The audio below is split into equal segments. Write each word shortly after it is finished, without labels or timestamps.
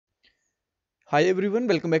Hi everyone,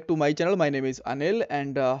 welcome back to my channel. My name is Anil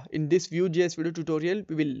and in this Vue JS video tutorial,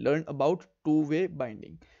 we will learn about two-way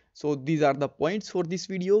binding. So these are the points for this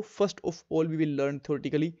video. First of all, we will learn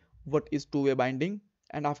theoretically what is two-way binding,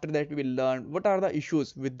 and after that we will learn what are the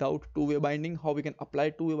issues without two-way binding, how we can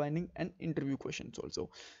apply two-way binding, and interview questions also.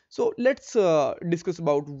 So let's discuss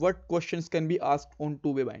about what questions can be asked on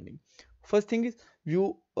two-way binding. First thing is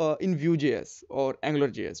in Vue.js or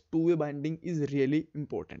AngularJS, two-way binding is really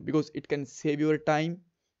important because it can save your time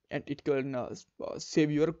and it can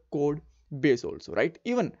save your code base also, right?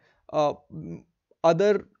 Even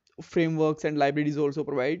other frameworks and libraries also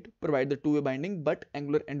provide the two-way binding, but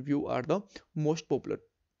Angular and Vue are the most popular,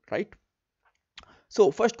 right?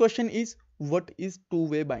 So first question is, what is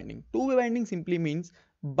two-way binding? Two-way binding simply means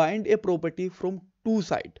bind a property from two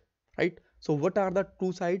sides, right? So what are the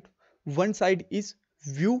two sides? One side is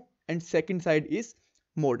Vue and second side is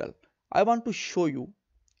modal. I want to show you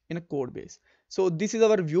in a code base. So this is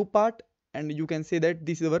our Vue part and you can say that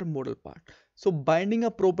this is our modal part. So binding a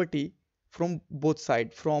property from both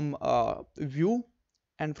sides, from Vue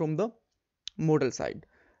and from the modal side,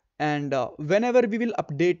 and whenever we will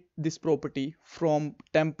update this property from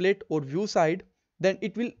template or Vue side, then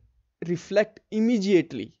it will reflect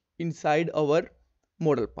immediately inside our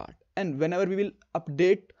modal part, and whenever we will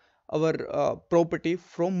update our property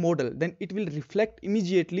from modal, then it will reflect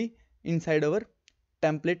immediately inside our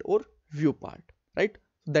template or Vue part, right?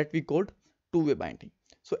 That we called two-way binding.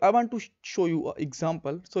 So I want to show you an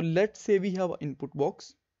example. So let's say we have an input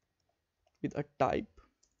box with a type,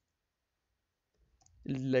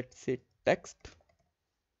 let's say text,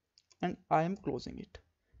 and I am closing it.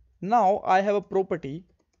 Now I have a property.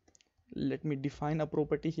 Let me define a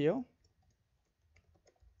property here.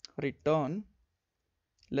 Return,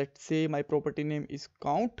 let's say my property name is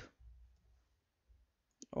count,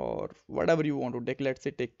 or whatever you want to take. Let's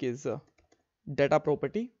say take is data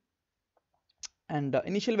property, and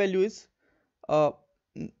initial value is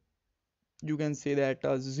you can say that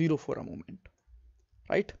 0 for a moment,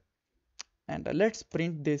 right? And let's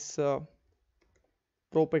print this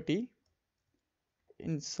property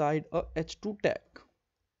inside a h2 tag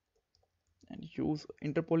and use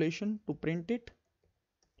interpolation to print it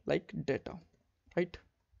like data, right?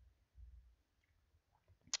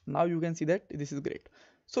 Now you can see that this is great.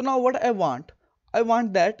 So now what I want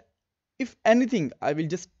that if anything I will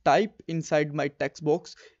just type inside my text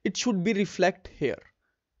box, it should be reflect here.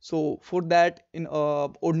 So for that, in a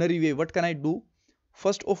ordinary way, what can I do?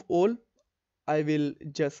 First of all, I will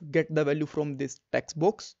just get the value from this text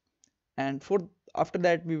box, and for after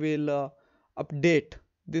that we will update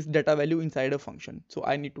this data value inside a function. So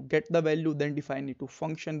I need to get the value, then define it to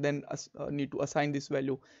function, then need to assign this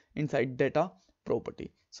value inside data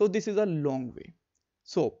property. So this is a long way.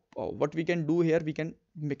 So what we can do here, we can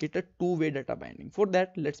make it a two-way data binding. For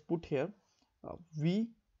that, let's put here v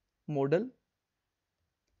modal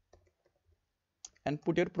and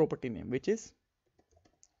put your property name, which is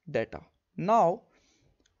data. Now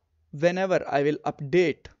whenever I will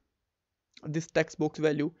update this text box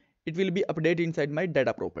value, it will be updated inside my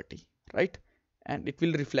data property, right? And it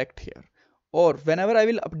will reflect here. Or whenever I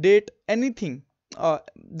will update anything,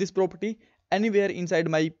 this property anywhere inside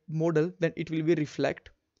my model, then it will be reflect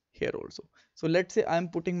here also. So let's say I am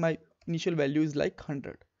putting my initial value is like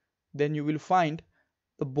 100, then you will find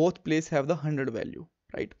the both place have the 100 value,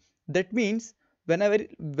 right? That means whenever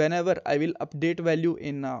I will update value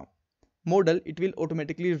in model, it will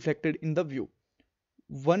automatically reflected in the Vue.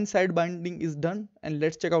 One side binding is done, and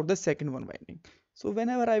let's check out the second one binding. So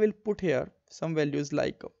whenever I will put here some values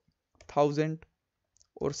like 1000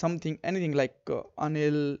 or something, anything like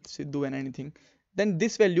anil, Sidhu and anything, then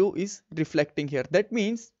this value is reflecting here. That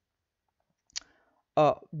means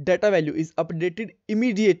data value is updated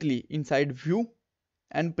immediately inside Vue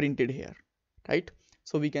and printed here, right?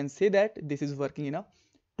 So we can say that this is working in a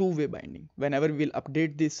two-way binding. Whenever we will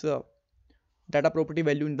update this data property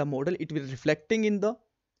value in the model, it will reflecting in the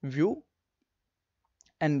Vue,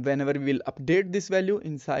 and whenever we will update this value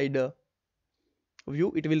inside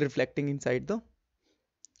Vue, it will reflecting inside the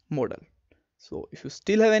model. So if you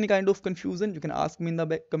still have any kind of confusion, you can ask me in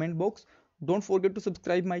the comment box. Don't forget to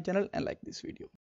subscribe my channel and like this video.